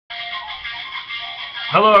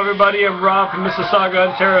Hello everybody, I'm Rob from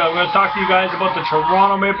Mississauga, Ontario. I'm going to talk to you guys about the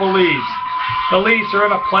Toronto Maple Leafs. The Leafs are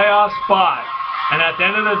in a playoff spot, and at the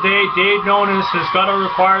end of the day, Dave Nonis has got to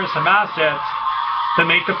require some assets to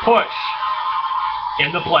make the push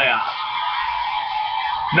in the playoffs.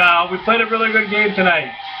 Now, we played a really good game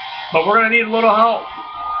tonight, but we're going to need a little help.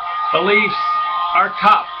 The Leafs are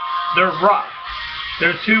tough, they're rough,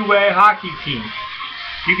 they're a two-way hockey team.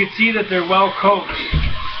 You can see that they're well coached.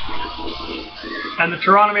 And the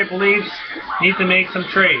Toronto Maple Leafs need to make some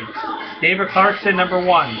trades. David Clarkson, number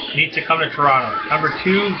 1, needs to come to Toronto. Number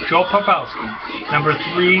 2, Joe Pavelski. Number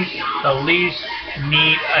 3, the Leafs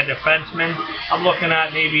need a defenseman. I'm looking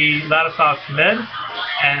at maybe Ladislav Smith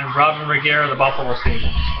and Robin Regehr of the Buffalo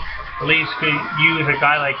Sabres. The Leafs could use a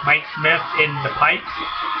guy like Mike Smith in the pipes.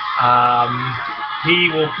 He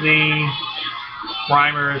will be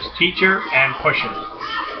Reimer's teacher and pusher.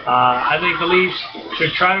 I think the Leafs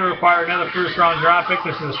should try to require another first-round draft pick.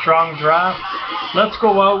 This is a strong draft. Let's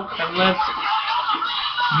go out and let's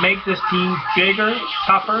make this team bigger,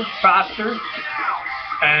 tougher, faster,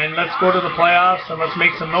 and let's go to the playoffs and let's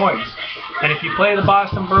make some noise. And if you play the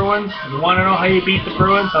Boston Bruins, you want to know how you beat the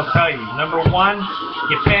Bruins? I'll tell you. Number 1,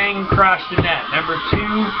 you bang and crash the net. Number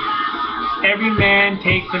 2, every man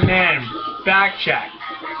takes a man. Back check.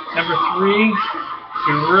 Number 3,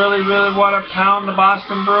 you really want to pound the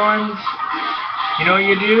Boston Bruins, you know what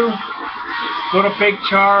you do? Go to Big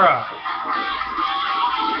Chara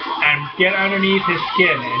and get underneath his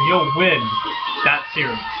skin and you'll win that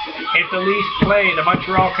series. If the Leafs play the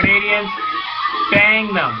Montreal Canadiens,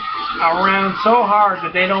 bang them around so hard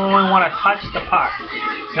that they don't even want to touch the puck.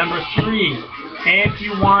 Number 3, if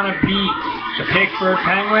you want to beat the Pittsburgh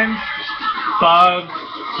Penguins, Bug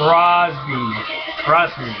Crosby.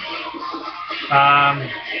 Trust me.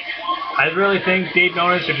 I really think, Dave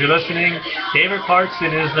Nonis, if you're listening, David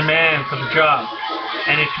Clarkson is the man for the job.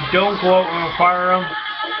 And if you don't go out and acquire him,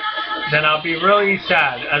 then I'll be really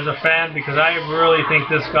sad as a fan, because I really think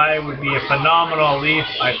this guy would be a phenomenal Leaf.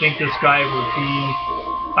 I think this guy would be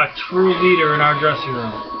a true leader in our dressing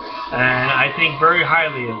room. And I think very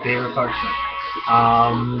highly of David Clarkson.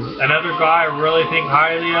 Another guy I really think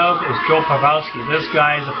highly of is Joe Pavelski. This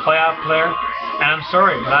guy is a playoff player, and I'm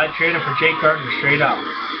sorry, but I'd trade him for Jake Gardiner straight up.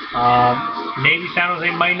 Maybe San Jose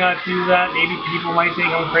might not do that. Maybe people might think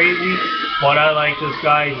I'm crazy, but I like this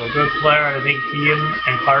guy. He's a good player, and I think he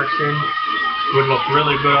and Clarkson would look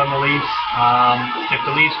really good on the Leafs. If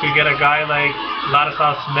the Leafs could get a guy like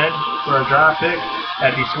Ladislav Smith for a draft pick,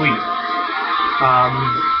 that'd be sweet.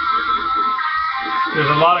 There's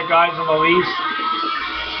a lot of guys on the Leafs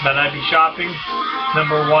that I'd be shopping.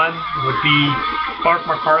 Number 1 would be Clark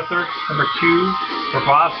MacArthur. Number 2,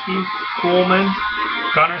 Bobrovsky, Coolman,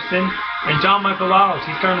 Gunnarsson, and John Michael Lyles.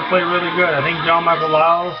 He's starting to play really good. I think John Michael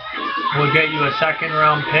Lyles will get you a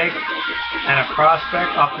second-round pick and a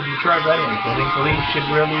prospect off the Detroit Red Wings. I think the Leafs should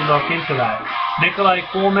really look into that. Nikolai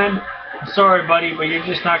Coolman, I'm sorry, buddy, but you're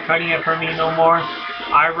just not cutting it for me no more.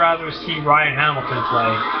 I'd rather see Ryan Hamilton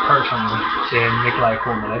play, personally, than Nikolai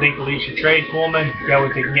Coolman. I think the Leafs should trade Coolman, get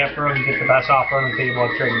what they can get for him, get the best offer on the table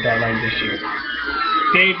at trading deadline this year.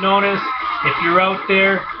 Dave Nonis, if you're out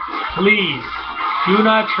there, please do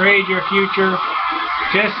not trade your future.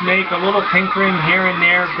 Just make a little tinkering here and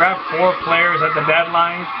there. Grab 4 players at the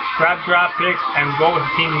deadline, grab draft picks, and go with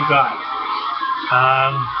the team you got.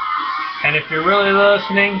 And if you're really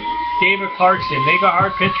listening, David Clarkson, make a hard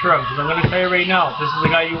pitch for him, because I'm going to tell you right now, this is the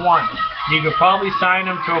guy you want. You could probably sign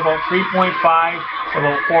him to about 3.5 to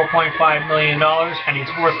about $4.5 million, and he's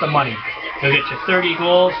worth the money. He'll get you 30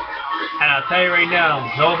 goals, and I'll tell you right now,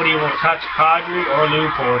 nobody will touch Kadri or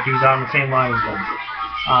Lupo if he's on the same line as them.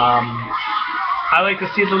 I like to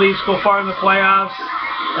see the Leafs go far in the playoffs,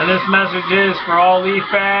 and this message is for all Leaf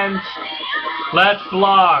fans: let's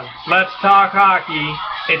blog, let's talk hockey,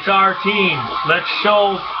 it's our team, let's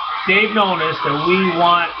show Dave Nonis that we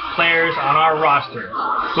want players on our roster.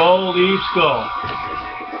 Go Leafs, go!